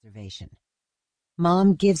observation.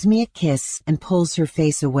 Mom gives me a kiss and pulls her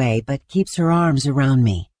face away, but keeps her arms around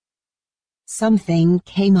me. Something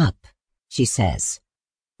came up, she says,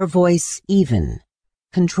 her voice even,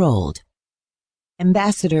 controlled.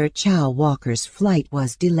 Ambassador Chow Walker's flight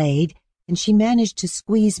was delayed, and she managed to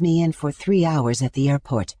squeeze me in for 3 hours at the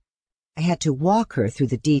airport. I had to walk her through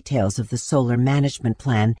the details of the solar management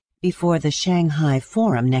plan before the Shanghai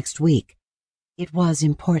Forum next week. It was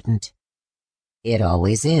important. It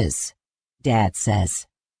always is, Dad says.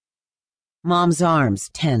 Mom's arms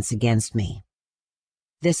tense against me.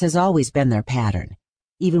 This has always been their pattern,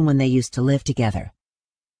 even when they used to live together.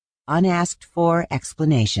 Unasked for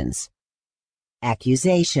explanations.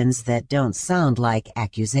 Accusations that don't sound like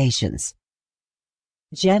accusations.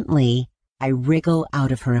 Gently, I wriggle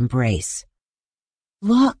out of her embrace.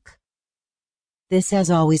 Look! This has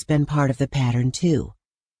always been part of the pattern, too.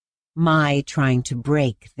 My trying to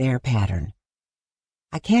break their pattern.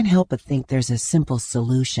 I can't help but think there's a simple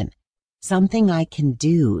solution, something I can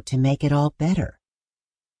do to make it all better.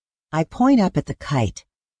 I point up at the kite,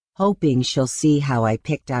 hoping she'll see how I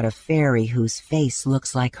picked out a fairy whose face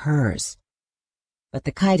looks like hers. But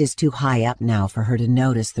the kite is too high up now for her to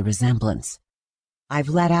notice the resemblance. I've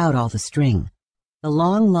let out all the string. The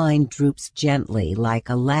long line droops gently like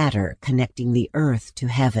a ladder connecting the earth to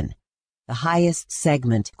heaven, the highest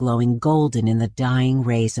segment glowing golden in the dying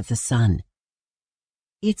rays of the sun.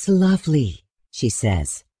 It's lovely, she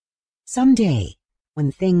says. Someday,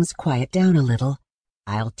 when things quiet down a little,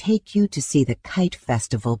 I'll take you to see the kite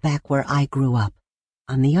festival back where I grew up,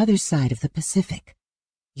 on the other side of the Pacific.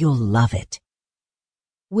 You'll love it.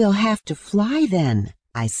 We'll have to fly then,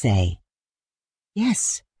 I say.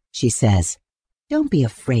 Yes, she says. Don't be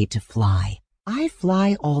afraid to fly. I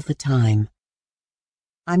fly all the time.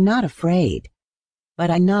 I'm not afraid,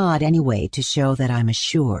 but I nod anyway to show that I'm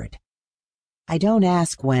assured. I don't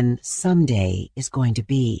ask when someday is going to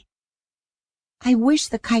be. I wish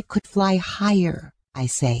the kite could fly higher, I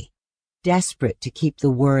say, desperate to keep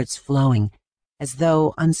the words flowing, as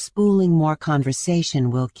though unspooling more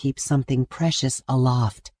conversation will keep something precious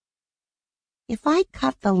aloft. If I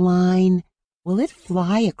cut the line, will it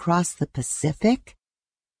fly across the Pacific?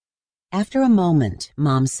 After a moment,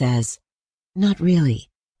 Mom says, Not really.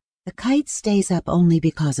 The kite stays up only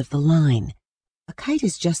because of the line. A kite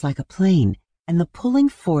is just like a plane, and the pulling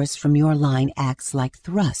force from your line acts like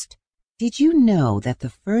thrust. Did you know that the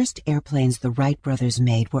first airplanes the Wright brothers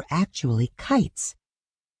made were actually kites?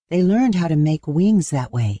 They learned how to make wings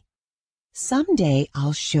that way. Someday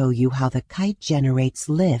I'll show you how the kite generates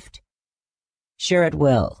lift. Sure it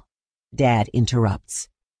will, Dad interrupts.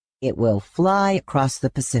 It will fly across the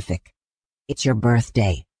Pacific. It's your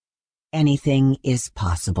birthday. Anything is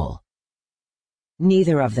possible.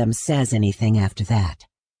 Neither of them says anything after that.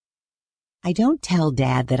 I don't tell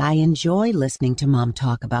Dad that I enjoy listening to Mom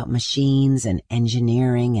talk about machines and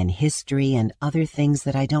engineering and history and other things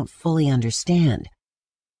that I don't fully understand.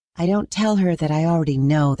 I don't tell her that I already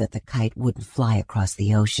know that the kite wouldn't fly across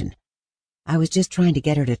the ocean. I was just trying to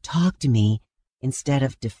get her to talk to me instead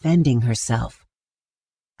of defending herself.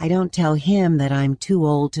 I don't tell him that I'm too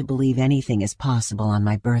old to believe anything is possible on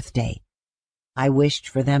my birthday. I wished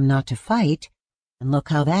for them not to fight, and look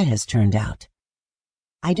how that has turned out.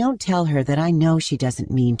 I don't tell her that I know she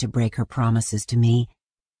doesn't mean to break her promises to me,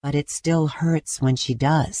 but it still hurts when she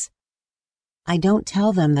does. I don't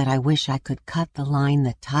tell them that I wish I could cut the line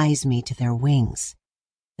that ties me to their wings.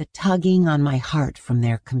 The tugging on my heart from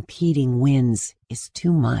their competing winds is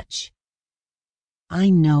too much.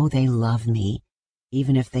 I know they love me,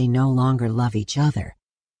 even if they no longer love each other.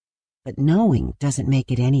 But knowing doesn't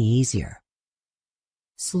make it any easier.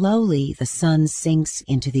 Slowly, the sun sinks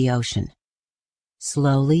into the ocean.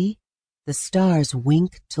 Slowly, the stars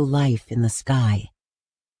wink to life in the sky.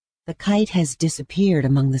 The kite has disappeared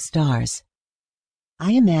among the stars.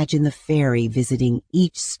 I imagine the fairy visiting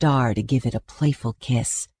each star to give it a playful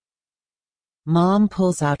kiss. Mom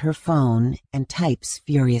pulls out her phone and types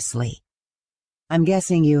furiously. I'm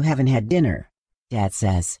guessing you haven't had dinner, Dad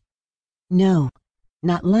says. No,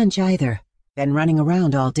 not lunch either. Been running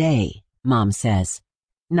around all day, Mom says,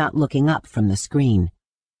 not looking up from the screen.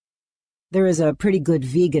 There is a pretty good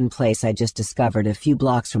vegan place I just discovered a few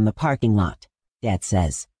blocks from the parking lot, Dad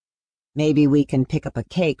says. Maybe we can pick up a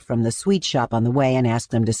cake from the sweet shop on the way and ask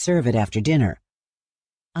them to serve it after dinner.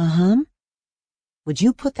 Uh-huh. Would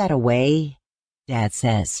you put that away? Dad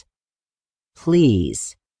says.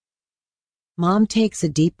 Please. Mom takes a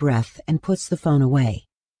deep breath and puts the phone away.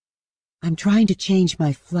 I'm trying to change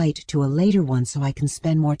my flight to a later one so I can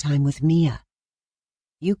spend more time with Mia.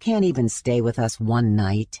 You can't even stay with us one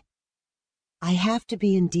night. I have to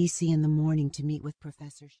be in D.C. in the morning to meet with Professor